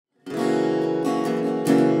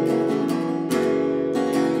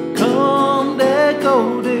like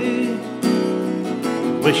OD,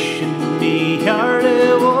 wishing me heart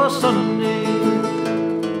it was Sunday.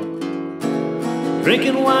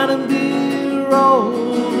 Drinking wine and beer all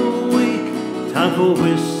the week, time for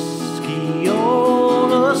whiskey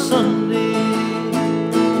on a Sunday.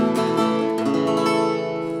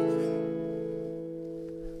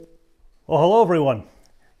 Well, hello everyone.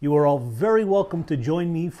 You are all very welcome to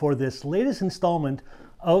join me for this latest installment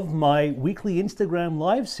of my weekly Instagram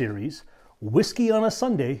live series, Whiskey on a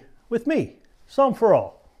Sunday with me, Some for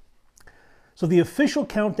All. So the official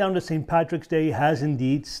countdown to St. Patrick's Day has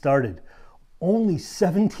indeed started. Only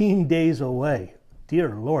 17 days away.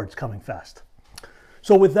 Dear Lord, it's coming fast.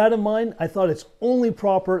 So with that in mind, I thought it's only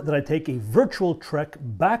proper that I take a virtual trek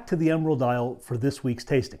back to the Emerald Isle for this week's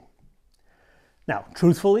tasting. Now,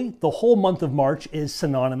 truthfully, the whole month of March is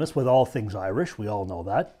synonymous with all things Irish. We all know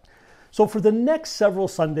that. So for the next several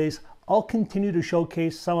Sundays, I'll continue to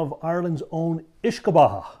showcase some of Ireland's own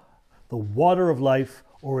Uisce, the water of life,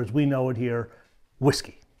 or as we know it here,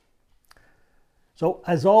 whiskey. So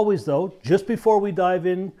as always though, just before we dive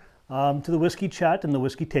in to the whiskey chat and the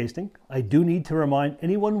whiskey tasting, I do need to remind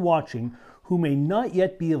anyone watching who may not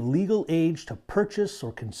yet be of legal age to purchase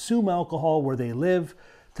or consume alcohol where they live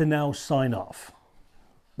to now sign off.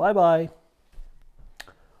 Bye-bye.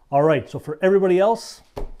 All right, so for everybody else,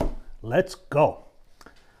 let's go.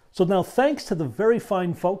 So now, thanks to the very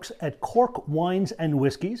fine folks at Cork Wines and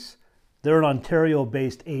Whiskies, they're an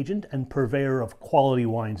Ontario-based agent and purveyor of quality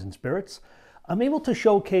wines and spirits, I'm able to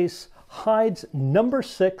showcase Hyde's No.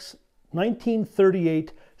 6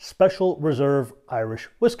 1938 Special Reserve Irish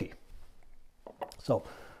Whiskey. So,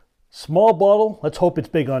 small bottle, let's hope it's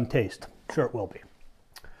big on taste. Sure it will be.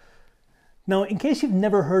 Now, in case you've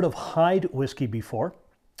never heard of Hyde whiskey before,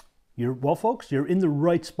 well, folks, you're in the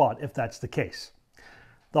right spot if that's the case.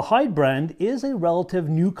 The Hyde brand is a relative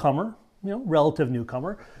newcomer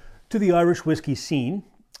to the Irish whiskey scene,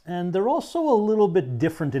 and they're also a little bit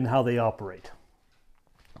different in how they operate.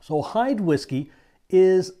 So Hyde whiskey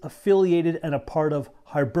is affiliated and a part of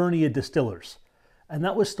Hibernia Distillers, and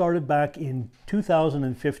that was started back in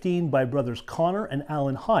 2015 by brothers Connor and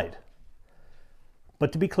Alan Hyde.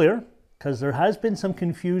 But to be clear, because there has been some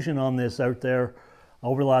confusion on this out there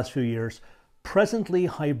over the last few years, presently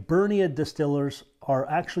Hibernia Distillers are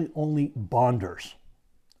actually only bonders,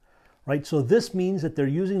 right? So this means that they're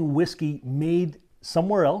using whiskey made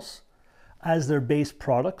somewhere else as their base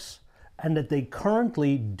products, and that they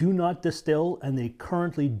currently do not distill and they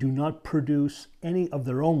currently do not produce any of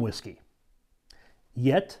their own whiskey.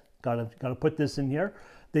 Yet, gotta put this in here,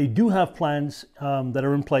 they do have plans that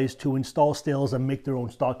are in place to install stills and make their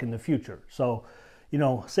own stock in the future. So, you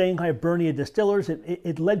know, saying Hibernia Distillers,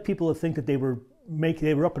 it led people to think that they were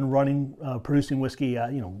up and running, producing whiskey,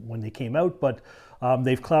 when they came out. But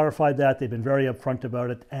they've clarified that. They've been very upfront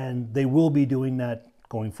about it, and they will be doing that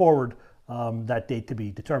going forward. That date to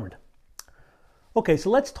be determined. Okay, so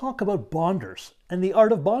let's talk about bonders and the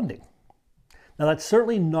art of bonding. Now, that's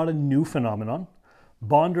certainly not a new phenomenon.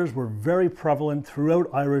 Bonders were very prevalent throughout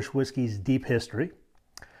Irish whiskey's deep history.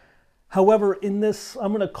 However, in this,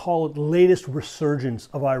 I'm going to call it latest resurgence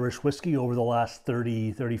of Irish whiskey over the last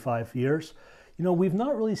 30, 35 years, we've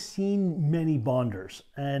not really seen many bonders,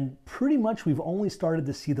 and pretty much we've only started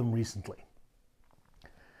to see them recently.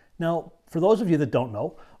 Now, for those of you that don't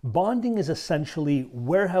know, bonding is essentially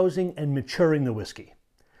warehousing and maturing the whiskey.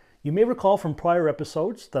 You may recall from prior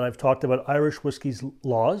episodes that I've talked about Irish whiskey's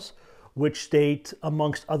laws, which state,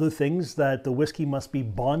 amongst other things, that the whiskey must be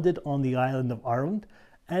bonded on the island of Ireland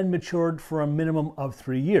and matured for a minimum of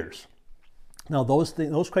 3 years. Now,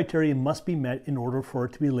 those criteria must be met in order for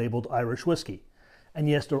it to be labeled Irish whiskey. And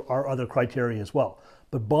yes, there are other criteria as well,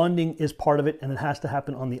 but bonding is part of it, and it has to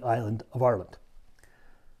happen on the island of Ireland.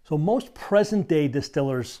 So most present-day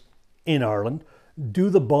distillers in Ireland do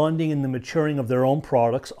the bonding and the maturing of their own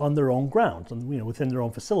products on their own grounds, and within their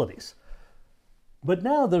own facilities. But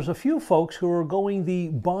now there's a few folks who are going the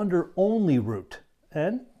bonder-only route,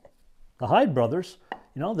 and the Hyde brothers,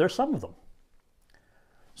 there's some of them.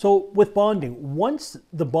 So with bonding, once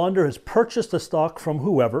the bonder has purchased a stock from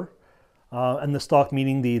whoever, and the stock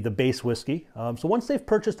meaning the base whiskey, so once they've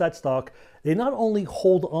purchased that stock, they not only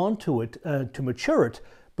hold on to it to mature it,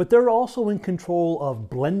 but they're also in control of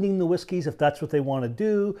blending the whiskeys if that's what they want to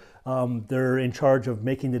do. They're in charge of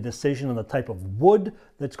making the decision on the type of wood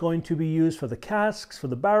that's going to be used for the casks, for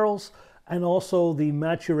the barrels, and also the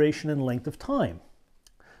maturation and length of time.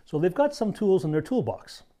 So they've got some tools in their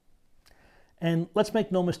toolbox. And let's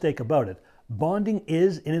make no mistake about it, bonding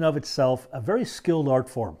is in and of itself a very skilled art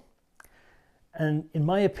form. And in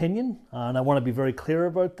my opinion, and I want to be very clear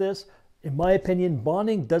about this, in my opinion,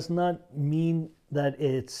 bonding does not mean that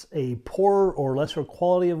it's a poorer or lesser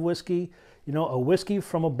quality of whiskey. You know, a whiskey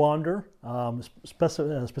from a bonder,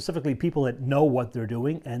 specifically people that know what they're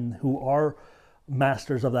doing and who are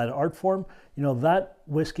masters of that art form, you know, that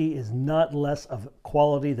whiskey is not less of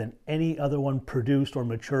quality than any other one produced or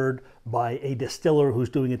matured by a distiller who's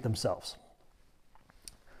doing it themselves.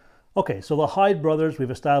 Okay, so the Hyde brothers,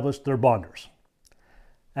 we've established they're bonders.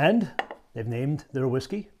 And they've named their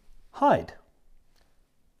whiskey Hyde.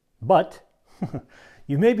 But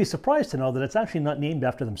you may be surprised to know that it's actually not named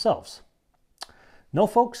after themselves. No,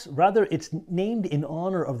 folks, rather it's named in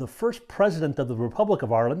honor of the first president of the Republic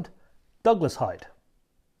of Ireland, Douglas Hyde.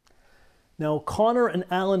 Now, Connor and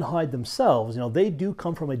Alan Hyde themselves, you know, they do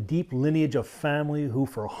come from a deep lineage of family who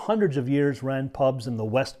for hundreds of years ran pubs in the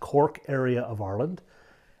West Cork area of Ireland.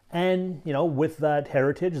 And, you know, with that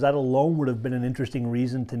heritage, that alone would have been an interesting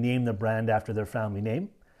reason to name the brand after their family name.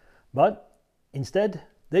 But instead,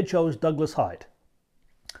 they chose Douglas Hyde.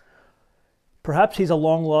 Perhaps he's a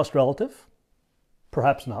long-lost relative.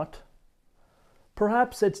 Perhaps not.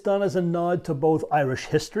 Perhaps it's done as a nod to both Irish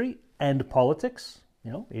history and politics.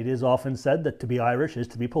 You know, it is often said that to be Irish is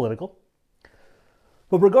to be political.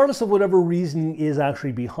 But regardless of whatever reason is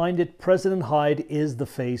actually behind it, President Hyde is the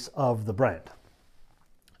face of the brand.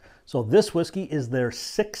 So this whiskey is their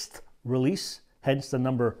 6th release, hence the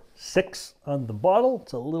number 6 on the bottle.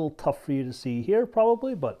 It's a little tough for you to see here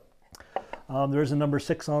probably, but there is a number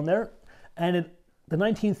 6 on there. And the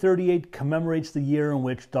 1938 commemorates the year in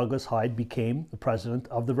which Douglas Hyde became the President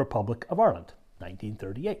of the Republic of Ireland,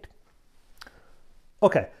 1938.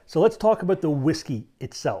 Okay, so let's talk about the whiskey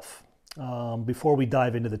itself before we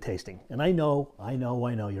dive into the tasting. And I know,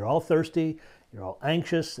 you're all thirsty, you're all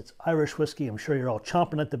anxious, it's Irish whiskey, I'm sure you're all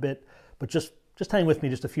chomping at the bit, but just hang with me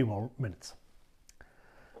just a few more minutes.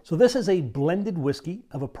 So this is a blended whiskey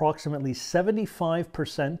of approximately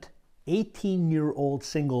 75% 18-year-old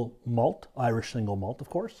single malt, Irish single malt, of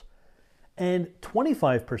course, and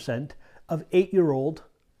 25% of 8-year-old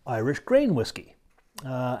Irish grain whiskey.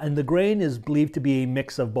 And the grain is believed to be a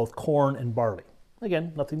mix of both corn and barley.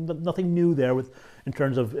 Again, nothing new there in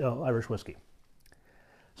terms of Irish whiskey.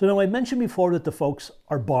 So now I mentioned before that the folks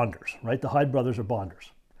are bonders, right? The Hyde brothers are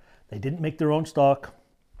bonders. They didn't make their own stock.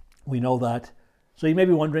 We know that. So you may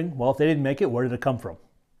be wondering, well, if they didn't make it, where did it come from?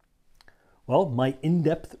 Well, my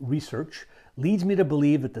in-depth research leads me to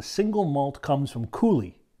believe that the single malt comes from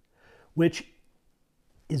Cooley, which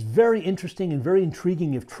is very interesting and very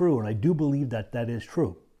intriguing if true, and I do believe that that is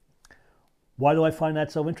true. Why do I find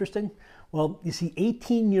that so interesting? Well, you see,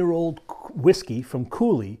 18-year-old whiskey from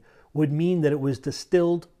Cooley would mean that it was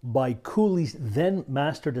distilled by Cooley's then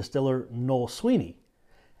master distiller, Noel Sweeney.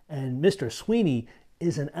 And Mr. Sweeney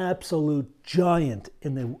is an absolute giant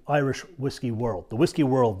in the Irish whiskey world, the whiskey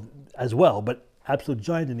world as well, but absolute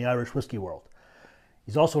giant in the Irish whiskey world.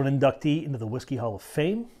 He's also an inductee into the Whiskey Hall of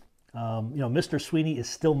Fame. Mr. Sweeney is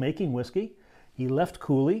still making whiskey. He left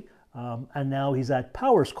Cooley, and now he's at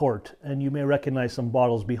Powers Court, and you may recognize some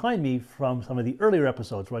bottles behind me from some of the earlier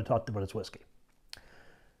episodes where I talked about his whiskey.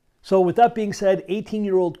 So with that being said,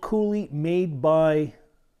 18-year-old Cooley made by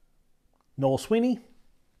Noel Sweeney.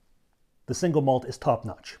 The single malt is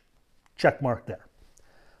top-notch. Check mark there.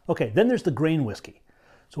 Okay, then there's the grain whiskey.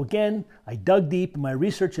 So again, I dug deep, and my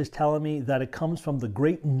research is telling me that it comes from the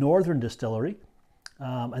Great Northern Distillery,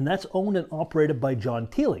 and that's owned and operated by John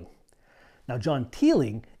Teeling. Now, John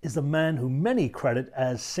Teeling is the man who many credit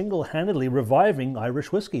as single-handedly reviving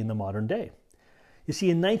Irish whiskey in the modern day. You see,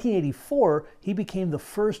 in 1984, he became the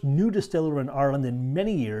first new distiller in Ireland in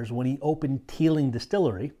many years when he opened Teeling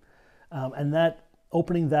Distillery, and that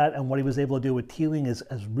opening that and what he was able to do with Teeling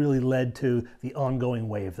has really led to the ongoing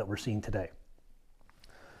wave that we're seeing today.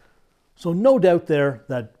 So no doubt there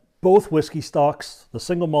that both whiskey stocks, the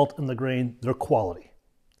single malt and the grain, they're quality.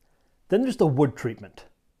 Then there's the wood treatment.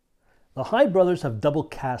 The Hyde brothers have double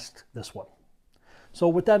casked this one. So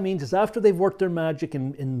what that means is after they've worked their magic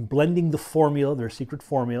in blending the formula, their secret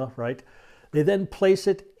formula, right? They then place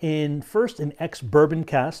it in first in ex-bourbon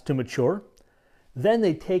casks to mature. Then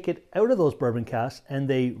they take it out of those bourbon casks and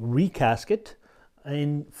they recask it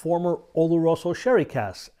in former Oloroso sherry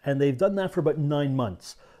casks. And they've done that for about 9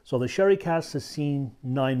 months. So the sherry cask has seen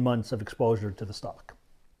 9 months of exposure to the stock.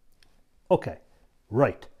 Okay,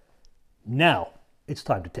 right. Now it's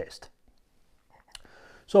time to taste.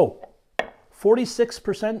 So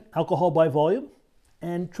 46% alcohol by volume.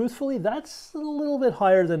 And truthfully, that's a little bit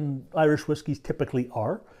higher than Irish whiskeys typically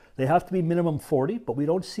are. They have to be minimum 40, but we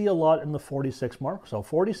don't see a lot in the 46 mark. So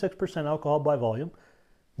 46% alcohol by volume,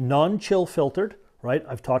 non-chill filtered, right?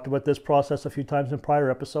 I've talked about this process a few times in prior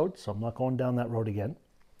episodes, so I'm not going down that road again.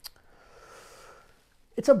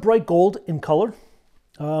 It's a bright gold in color.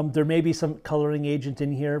 There may be some coloring agent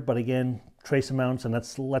in here, but again, trace amounts, and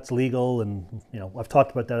that's legal, and I've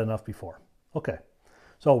talked about that enough before. Okay,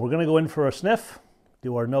 so we're going to go in for a sniff,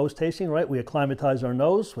 do our nose tasting, right? We acclimatize our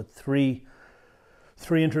nose with three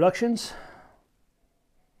introductions.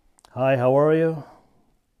 Hi, how are you?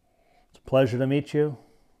 It's a pleasure to meet you.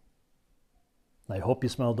 I hope you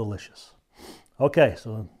smell delicious. Okay,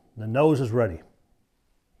 so the nose is ready.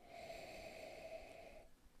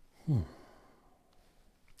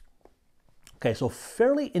 Okay, so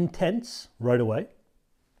fairly intense right away,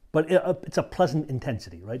 but it's a pleasant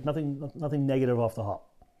intensity, right? Nothing negative off the hop.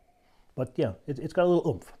 But yeah, it's got a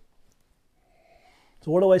little oomph.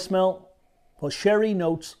 So what do I smell? Well, sherry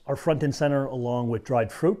notes are front and center along with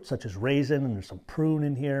dried fruit, such as raisin, and there's some prune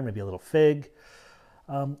in here, maybe a little fig.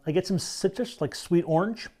 I get some citrus, like sweet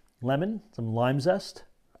orange, lemon, some lime zest.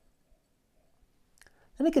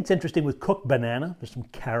 Then it gets interesting with cooked banana. There's some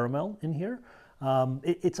caramel in here.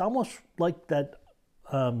 It's almost like that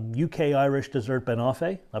UK Irish dessert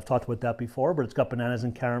banoffee. I've talked about that before, but it's got bananas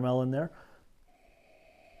and caramel in there.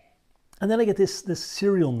 And then I get this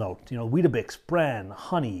cereal note, Weetabix, bran,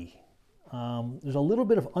 honey. There's a little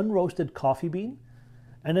bit of unroasted coffee bean,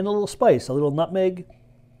 and then a little spice, a little nutmeg,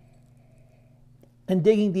 and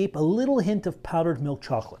digging deep, a little hint of powdered milk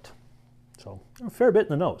chocolate. So a fair bit in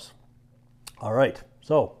the nose. All right,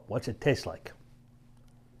 so what's it taste like?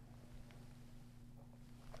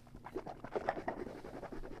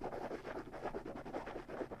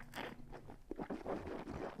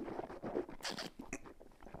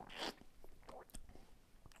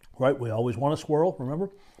 Right, we always want to swirl,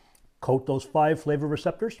 remember? Coat those 5 flavor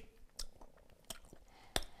receptors.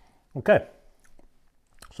 Okay,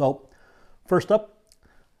 so first up,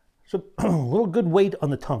 so a little good weight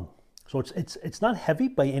on the tongue. So it's not heavy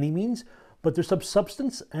by any means, but there's some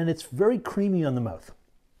substance and it's very creamy on the mouth.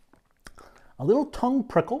 A little tongue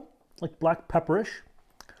prickle, like black pepperish,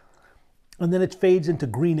 and then it fades into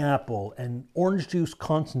green apple and orange juice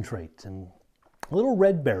concentrate and a little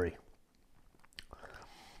red berry.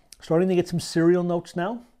 Starting to get some cereal notes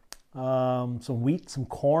now, some wheat, some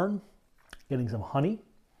corn, getting some honey,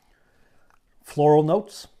 floral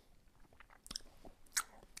notes,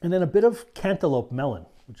 and then a bit of cantaloupe melon,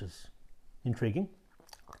 which is intriguing,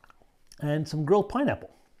 and some grilled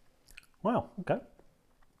pineapple. Wow, okay.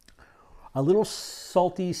 A little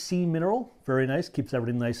salty sea mineral, very nice, keeps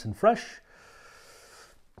everything nice and fresh.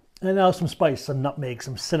 And now some spice, some nutmeg,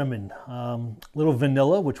 some cinnamon, a little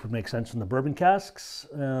vanilla, which would make sense from the bourbon casks,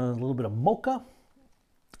 a little bit of mocha,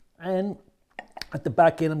 and at the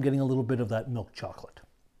back end, I'm getting a little bit of that milk chocolate.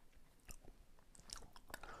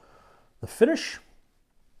 The finish,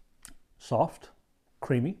 soft,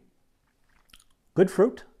 creamy, good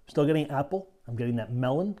fruit, still getting apple. I'm getting that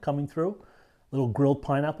melon coming through, a little grilled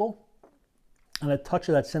pineapple, and a touch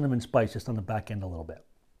of that cinnamon spice just on the back end a little bit.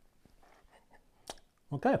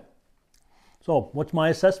 Okay, so what's my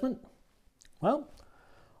assessment? Well,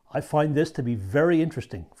 I find this to be very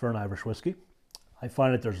interesting for an Irish whiskey. I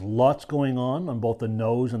find that there's lots going on both the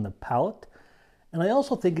nose and the palate. And I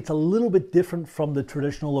also think it's a little bit different from the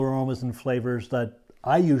traditional aromas and flavors that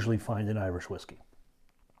I usually find in Irish whiskey.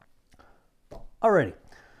 Alrighty,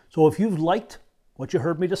 so if you've liked what you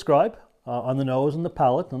heard me describe on the nose and the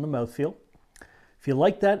palate and the mouthfeel, if you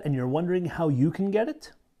like that and you're wondering how you can get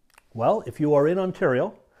it, well, if you are in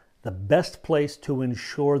Ontario, the best place to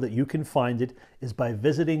ensure that you can find it is by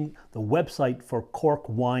visiting the website for Cork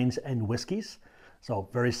Wines and Whiskies. So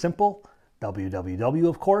very simple, www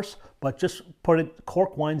of course, but just put it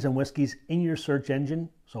Cork Wines and Whiskies in your search engine.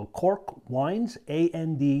 So Cork Wines,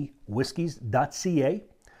 A-N-D, whiskies.ca.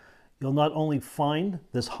 You'll not only find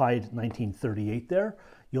this Hyde 1938 there,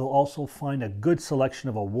 you'll also find a good selection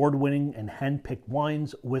of award-winning and hand-picked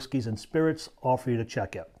wines, whiskies, and spirits all for you to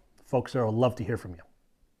check out. Folks there will love to hear from you.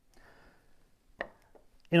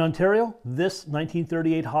 In Ontario, this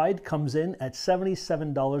 1938 Hyde comes in at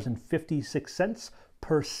 $77.56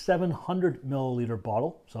 per 700 milliliter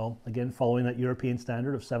bottle. So again, following that European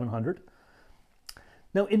standard of 700.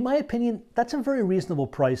 Now, in my opinion, that's a very reasonable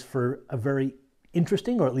price for a very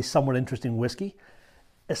interesting, or at least somewhat interesting whiskey,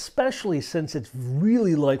 especially since it's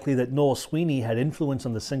really likely that Noel Sweeney had influence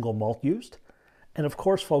on the single malt used. And of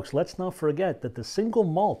course, folks, let's not forget that the single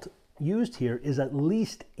malt used here is at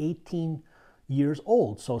least 18 years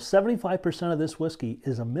old. So 75% of this whiskey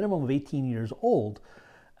is a minimum of 18 years old,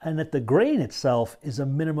 and that the grain itself is a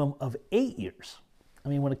minimum of 8 years. I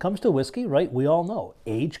mean, when it comes to whiskey, right, we all know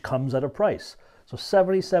age comes at a price. So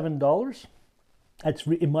 $77,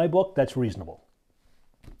 in my book, that's reasonable.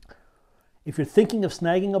 If you're thinking of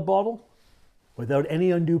snagging a bottle, without any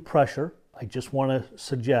undue pressure, I just want to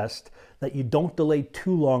suggest that you don't delay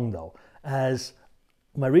too long though, as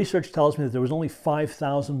my research tells me that there was only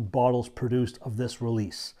 5,000 bottles produced of this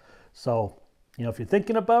release. So, you know, if you're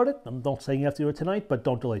thinking about it, I'm not saying you have to do it tonight, but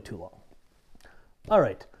don't delay too long. All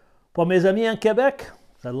right. Pour mes amis en Quebec,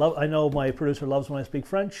 I know my producer loves when I speak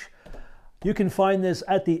French. You can find this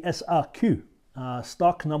at the SAQ,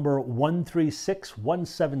 stock number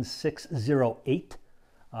 136-17608.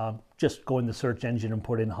 Just go in the search engine and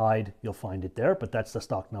put in Hyde, you'll find it there, but that's the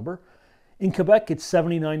stock number. In Quebec, it's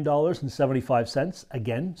 $79.75,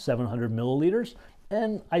 again, 700 milliliters,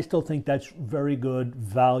 and I still think that's very good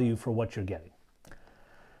value for what you're getting.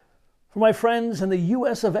 For my friends in the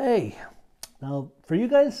US of A, now for you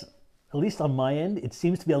guys, at least on my end, it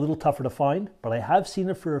seems to be a little tougher to find, but I have seen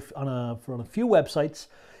it on a few websites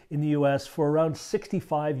in the US for around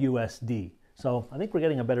 65 USD. So I think we're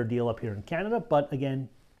getting a better deal up here in Canada, but again,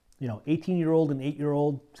 you know, 18-year-old and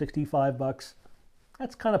 8-year-old, 65 bucks,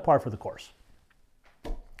 that's kind of par for the course.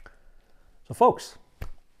 So folks,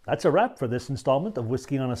 that's a wrap for this installment of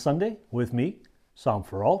Whiskey on a Sunday with me, Sam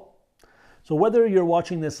Farrell. So whether you're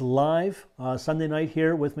watching this live Sunday night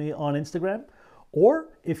here with me on Instagram, or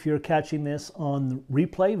if you're catching this on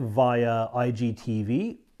replay via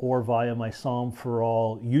IGTV or via my Sam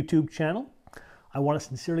Farrell YouTube channel, I want to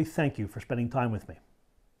sincerely thank you for spending time with me.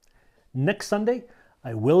 Next Sunday,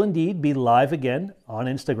 I will indeed be live again on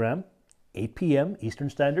Instagram, 8 p.m. Eastern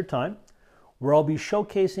Standard Time, where I'll be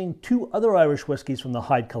showcasing 2 other Irish whiskies from the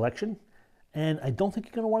Hyde collection, and I don't think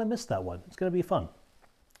you're going to want to miss that one. It's going to be fun.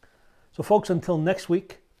 So folks, until next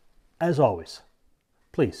week, as always,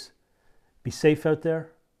 please be safe out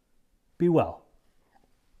there, be well,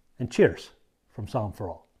 and cheers from Sam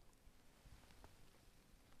Farrell.